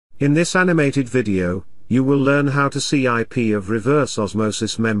In this animated video, you will learn how to CIP of reverse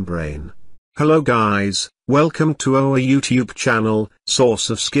osmosis membrane. Hello guys, welcome to our YouTube channel,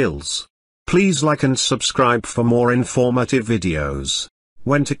 Source of Skills. Please like and subscribe for more informative videos.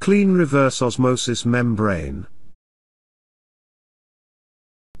 When to clean reverse osmosis membrane.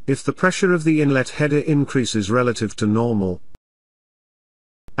 If the pressure of the inlet header increases relative to normal,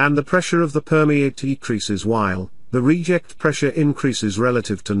 and the pressure of the permeate decreases while the reject pressure increases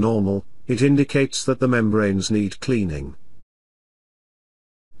relative to normal, it indicates that the membranes need cleaning.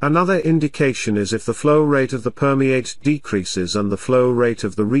 Another indication is if the flow rate of the permeate decreases and the flow rate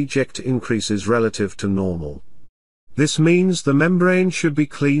of the reject increases relative to normal. This means the membrane should be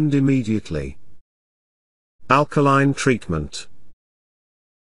cleaned immediately. Alkaline treatment.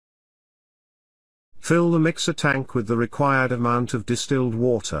 Fill the mixer tank with the required amount of distilled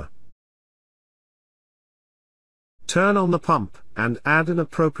water. Turn on the pump, and add an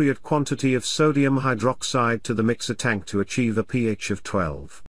appropriate quantity of sodium hydroxide to the mixer tank to achieve a pH of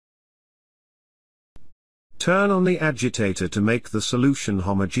 12. Turn on the agitator to make the solution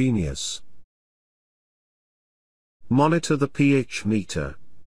homogeneous. Monitor the pH meter.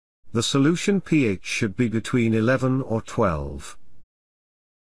 The solution pH should be between 11 or 12.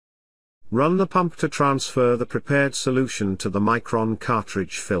 Run the pump to transfer the prepared solution to the micron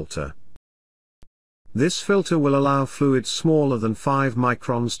cartridge filter. This filter will allow fluid smaller than 5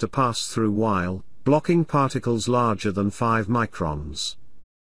 microns to pass through while blocking particles larger than 5 microns.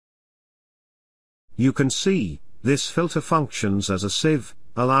 You can see, this filter functions as a sieve,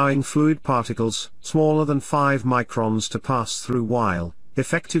 allowing fluid particles smaller than 5 microns to pass through while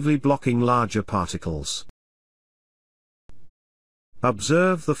effectively blocking larger particles.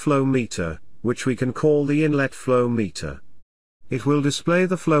 Observe the flow meter, which we can call the inlet flow meter. It will display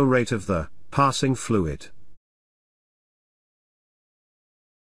the flow rate of the passing fluid.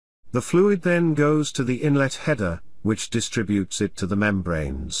 The fluid then goes to the inlet header, which distributes it to the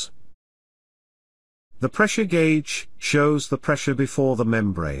membranes. The pressure gauge shows the pressure before the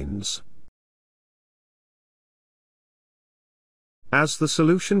membranes. As the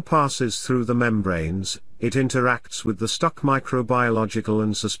solution passes through the membranes, it interacts with the stuck microbiological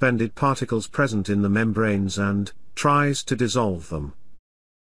and suspended particles present in the membranes and tries to dissolve them.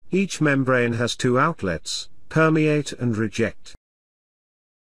 Each membrane has two outlets, permeate and reject.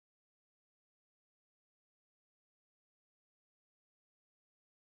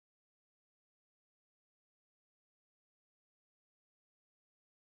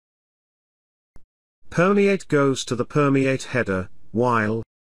 Permeate goes to the permeate header, while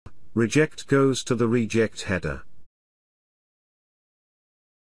reject goes to the reject header.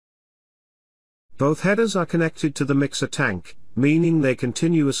 Both headers are connected to the mixer tank, meaning they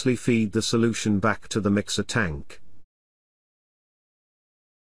continuously feed the solution back to the mixer tank.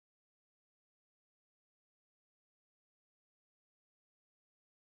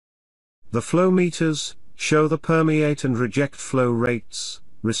 The flow meters show the permeate and reject flow rates,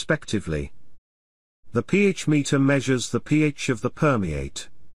 respectively. The pH meter measures the pH of the permeate.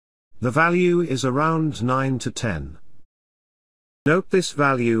 The value is around 9 to 10. Note this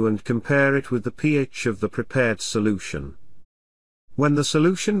value and compare it with the pH of the prepared solution. When the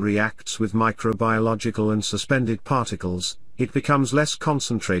solution reacts with microbiological and suspended particles, it becomes less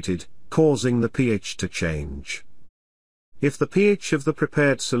concentrated, causing the pH to change. If the pH of the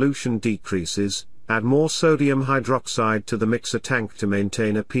prepared solution decreases, add more sodium hydroxide to the mixer tank to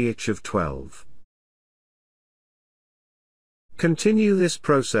maintain a pH of 12. Continue this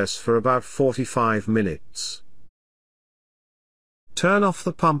process for about 45 minutes. Turn off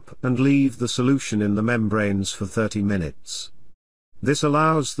the pump and leave the solution in the membranes for 30 minutes. This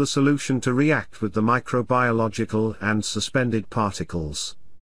allows the solution to react with the microbiological and suspended particles.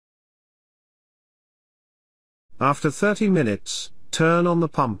 After 30 minutes, turn on the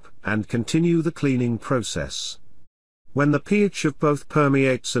pump and continue the cleaning process. When the pH of both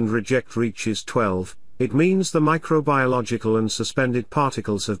permeates and reject reaches 12, it means the microbiological and suspended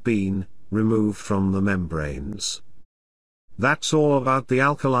particles have been removed from the membranes. That's all about the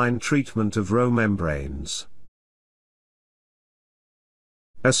alkaline treatment of row membranes.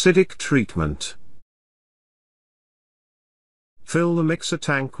 Acidic treatment. Fill the mixer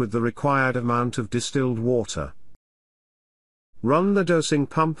tank with the required amount of distilled water. Run the dosing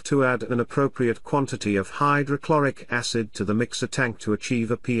pump to add an appropriate quantity of hydrochloric acid to the mixer tank to achieve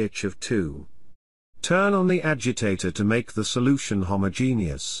a pH of 2. Turn on the agitator to make the solution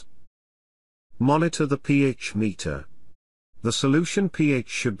homogeneous. Monitor the pH meter. The solution pH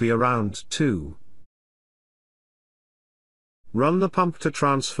should be around 2. Run the pump to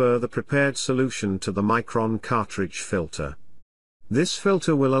transfer the prepared solution to the micron cartridge filter. This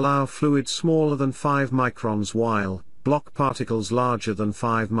filter will allow fluid smaller than 5 microns while block particles larger than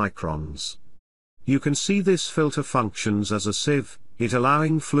 5 microns. You can see this filter functions as a sieve, it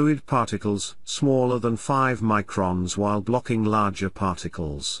allowing fluid particles smaller than 5 microns while blocking larger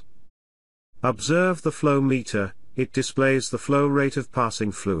particles. Observe the flow meter, it displays the flow rate of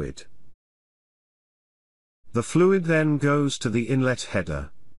passing fluid. The fluid then goes to the inlet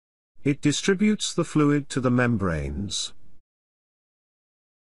header. It distributes the fluid to the membranes.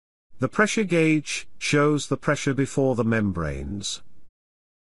 The pressure gauge shows the pressure before the membranes.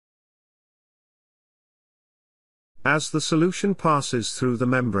 As the solution passes through the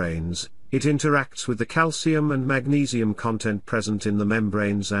membranes, it interacts with the calcium and magnesium content present in the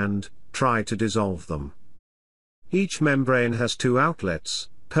membranes and try to dissolve them. Each membrane has two outlets,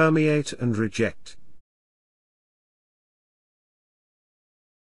 permeate and reject.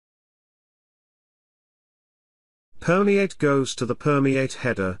 Permeate goes to the permeate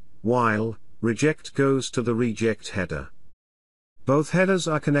header, while reject goes to the reject header. Both headers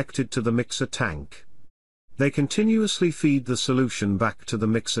are connected to the mixer tank. They continuously feed the solution back to the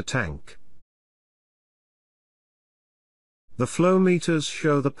mixer tank. The flow meters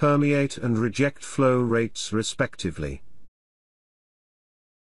show the permeate and reject flow rates respectively.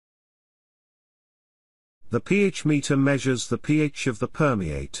 The pH meter measures the pH of the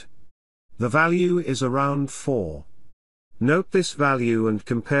permeate. The value is around 4. Note this value and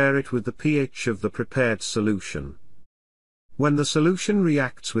compare it with the pH of the prepared solution. When the solution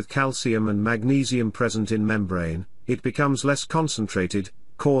reacts with calcium and magnesium present in membrane, it becomes less concentrated,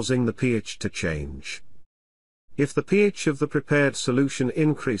 causing the pH to change. If the pH of the prepared solution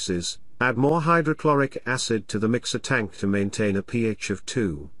increases, add more hydrochloric acid to the mixer tank to maintain a pH of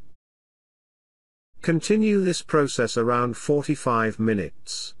 2. Continue this process around 45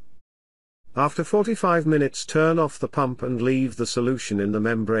 minutes. After 45 minutes, turn off the pump and leave the solution in the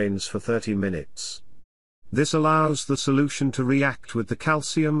membranes for 30 minutes. This allows the solution to react with the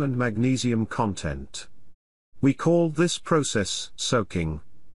calcium and magnesium content. We call this process soaking.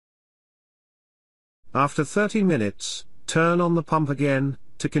 After 30 minutes, turn on the pump again,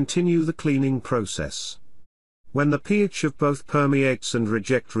 to continue the cleaning process. When the pH of both permeates and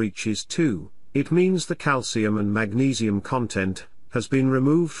reject reaches 2, it means the calcium and magnesium content has been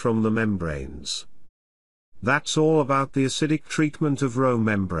removed from the membranes. That's all about the acidic treatment of row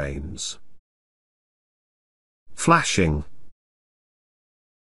membranes. Flashing.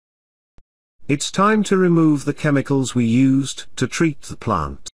 It's time to remove the chemicals we used to treat the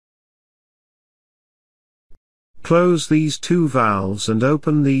plant. Close these two valves and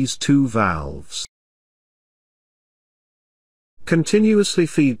open these two valves. Continuously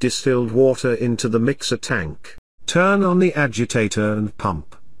feed distilled water into the mixer tank. Turn on the agitator and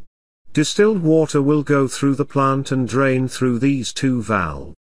pump. Distilled water will go through the plant and drain through these two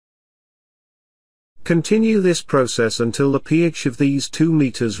valves. Continue this process until the pH of these 2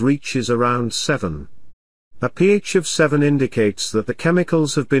 meters reaches around 7. A pH of 7 indicates that the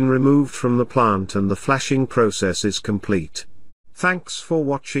chemicals have been removed from the plant and the flashing process is complete. Thanks for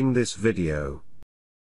watching this video.